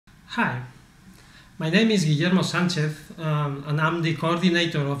Hi, my name is Guillermo Sanchez, and I'm the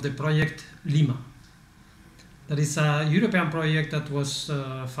coordinator of the project LIMA. That is a European project that was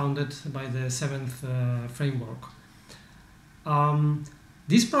founded by the 7th framework.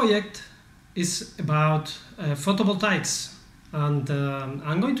 This project is about photovoltaics, and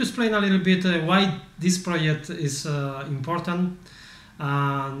I'm going to explain a little bit why this project is important,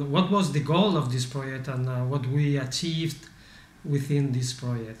 and what was the goal of this project, and what we achieved within this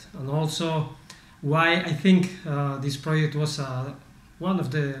project, and also why I think this project was one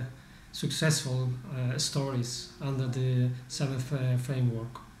of the successful stories under the 7th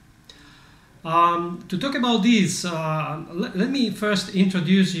framework. To talk about this, let me first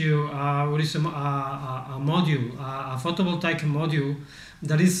introduce you what is a module, a photovoltaic module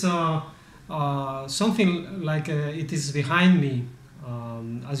that is something like it is behind me.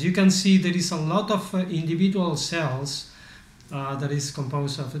 As you can see, there is a lot of individual cells that is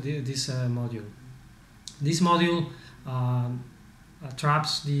composed of this module. This module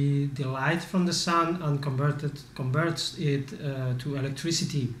traps the light from the sun and converts it to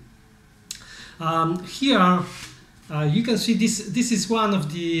electricity. Here you can see this is one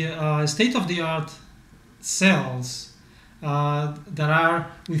of the state-of-the-art cells that are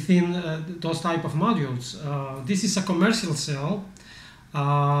within those type of modules. This is a commercial cell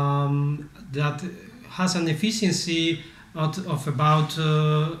that has an efficiency of about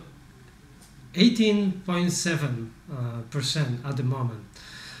 18.7% at the moment.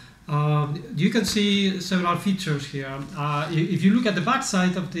 You can see several features here. If you look at the back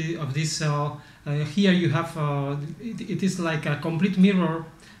side of this cell, here you have it is like a complete mirror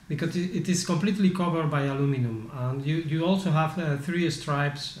because it is completely covered by aluminum, and you also have 3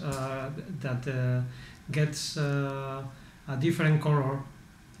 stripes that gets a different color,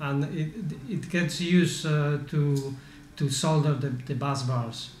 and it gets used to solder the bus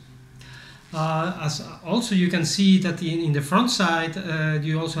bars. As also you can see that in the front side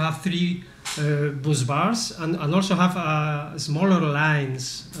you also have 3 bus bars, and also have smaller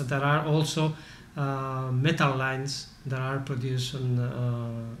lines that are also metal lines that are produced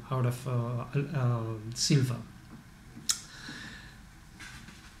out of silver.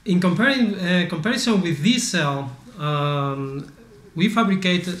 In comparison with this cell, we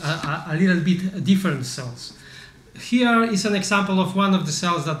fabricated a little bit different cells. Here is an example of one of the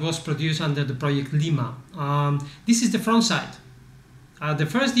cells that was produced under the project LIMA. This is the front side. The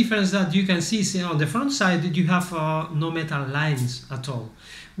first difference that you can see is on the front side you have no metal lines at all,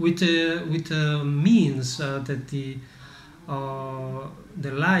 which means that the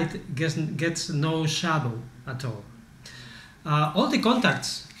light gets no shadow at all. All the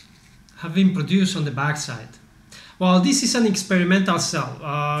contacts have been produced on the back side. Well, this is an experimental cell,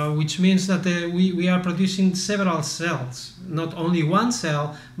 which means that we are producing several cells, not only one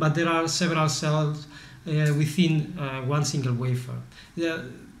cell, but there are several cells within one single wafer. The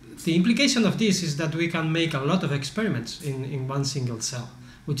implication of this is that we can make a lot of experiments in one single cell,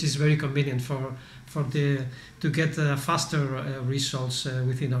 which is very convenient to get faster results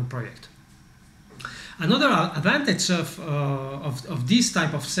within our project. Another advantage of this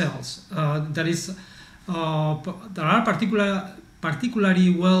type of cells that are particularly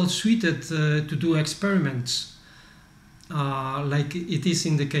well suited to do experiments, like it is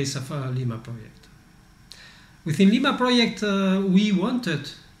in the case of LIMA project. Within LIMA project, we wanted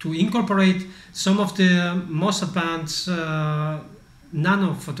to incorporate some of the most advanced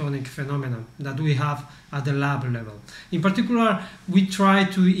nanophotonic phenomena that we have at the lab level. In particular, we try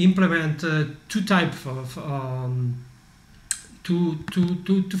to implement two type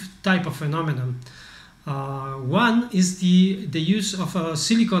of phenomena. One is the use of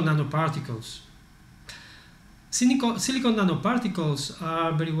silicon nanoparticles. Silicon nanoparticles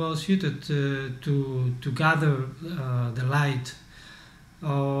are very well suited to gather the light.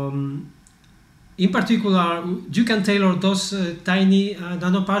 In particular, you can tailor those tiny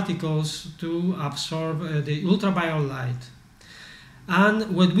nanoparticles to absorb the ultraviolet light. And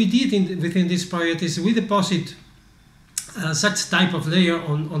what we did within this project is we deposit such type of layer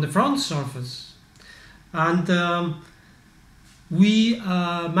on the front surface. And we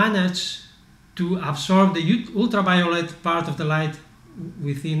managed to absorb the ultraviolet part of the light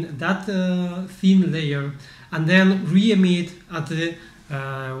within that thin layer, and then re-emit at the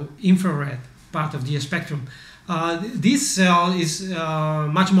infrared part of the spectrum. This cell is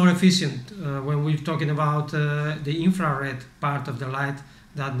much more efficient when we're talking about the infrared part of the light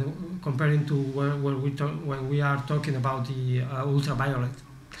than comparing to when we are talking about the ultraviolet.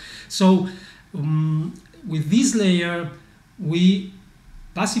 So with this layer, we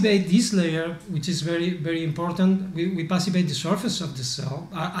passivate this layer, which is very important. We passivate the surface of the cell,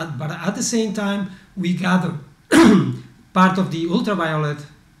 but at the same time we gather part of the ultraviolet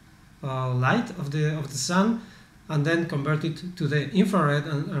light of the sun, and then convert it to the infrared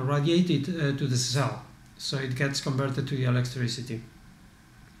and radiate it to the cell, so it gets converted to electricity.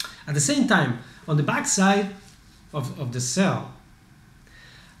 At the same time, on the back side of the cell,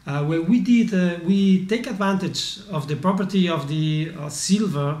 where we take advantage of the property of the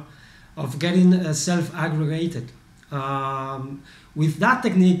silver of getting self-aggregated. With that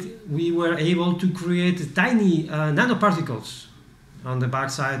technique, we were able to create tiny nanoparticles on the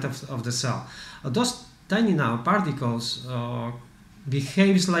backside of the cell. Those tiny nanoparticles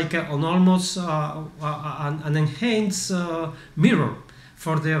behaves like an almost an enhanced mirror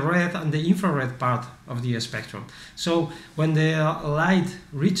for the red and the infrared part of the spectrum. So when the light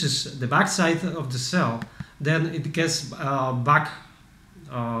reaches the backside of the cell, then it gets back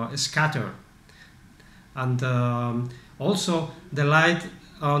scattered. And also the light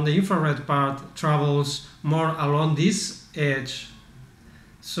on the infrared part travels more along this edge,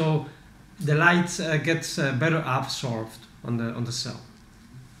 so the light gets better absorbed on the cell.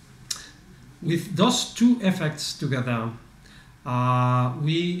 With those two effects together,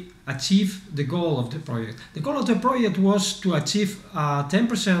 we achieve the goal of the project. The goal of the project was to achieve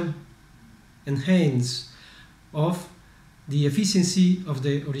 10% enhance of the efficiency of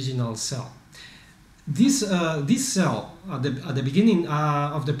the original cell. This cell at the beginning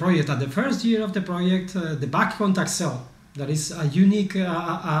of the project, at the first year of the project, the back contact cell, that is a unique,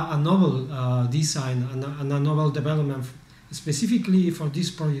 a novel design and a novel development specifically for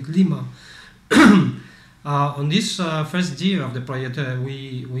this project, LIMA. On this first year of the project,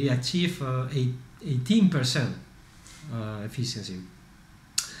 we achieve 18% efficiency.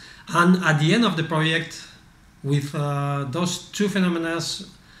 And at the end of the project, with those two phenomena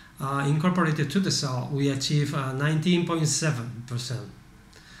incorporated to the cell, we achieve 19.7%.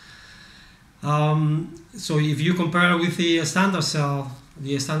 So if you compare with the standard cell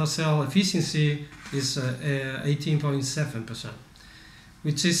efficiency is 18.7%.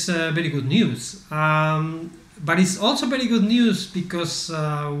 which is very good news. But it's also very good news because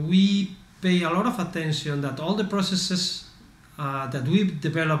we pay a lot of attention that all the processes that we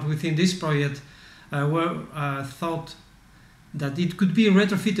developed within this project were thought that it could be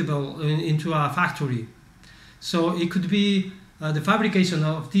retrofittable into a factory. So it could be the fabrication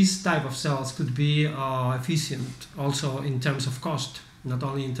of this type of cells could be efficient also in terms of cost, not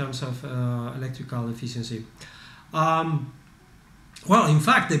only in terms of electrical efficiency. Well, in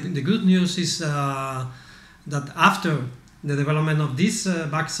fact, the good news is that after the development of this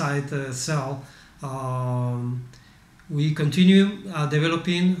backside cell, we continue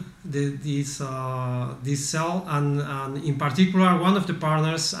developing this cell, and in particular, one of the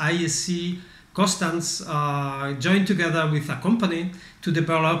partners, ISC Constance, joined together with a company to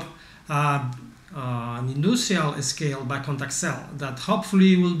develop an industrial scale back contact cell that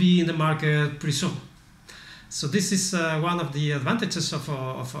hopefully will be in the market pretty soon. So this is one of the advantages of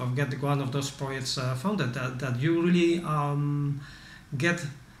getting one of those projects funded, that you really get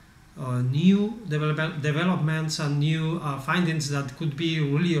new developments and new findings that could be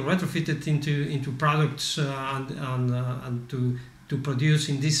really retrofitted into products and to produce,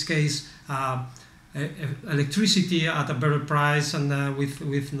 in this case, electricity at a better price and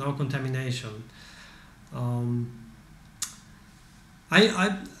with no contamination.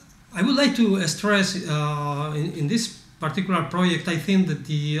 I would like to stress in this particular project, I think that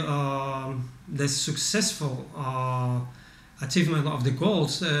the successful achievement of the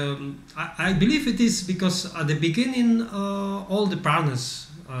goals, I believe it is because at the beginning all the partners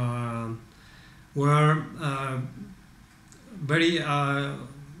were very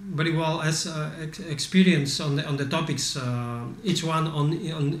well experienced on the topics, each one on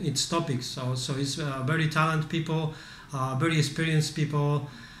its topics. So it's very talented people, very experienced people.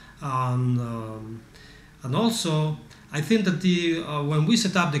 And also, I think that when we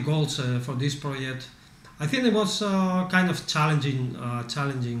set up the goals for this project, I think it was kind of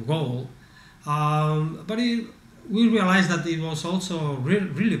challenging goal, but we realized that it was also a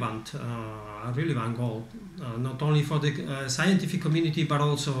relevant goal, not only for the scientific community but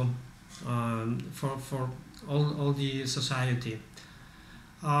also for all the society.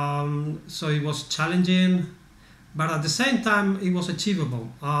 So it was challenging, but at the same time it was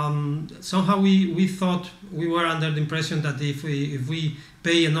achievable. Somehow we thought, we were under the impression that if we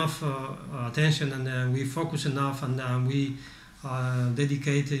pay enough attention and we focus enough and we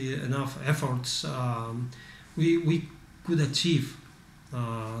dedicate enough efforts, we could achieve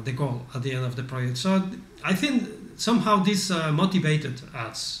the goal at the end of the project. So I think somehow this motivated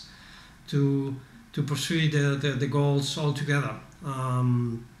us to pursue the goals all together.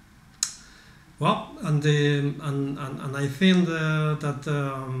 Well, and I think that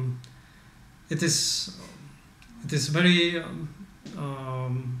it is very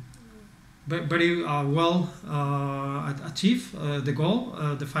very well achieved the goal,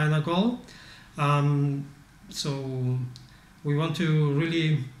 the final goal. So we want to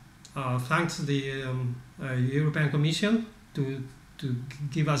really thank the European Commission to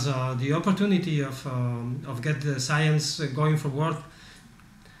give us the opportunity of get the science going forward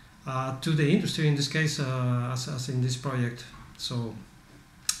to the industry, in this case, as in this project. So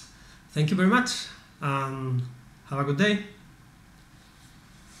thank you very much, and have a good day.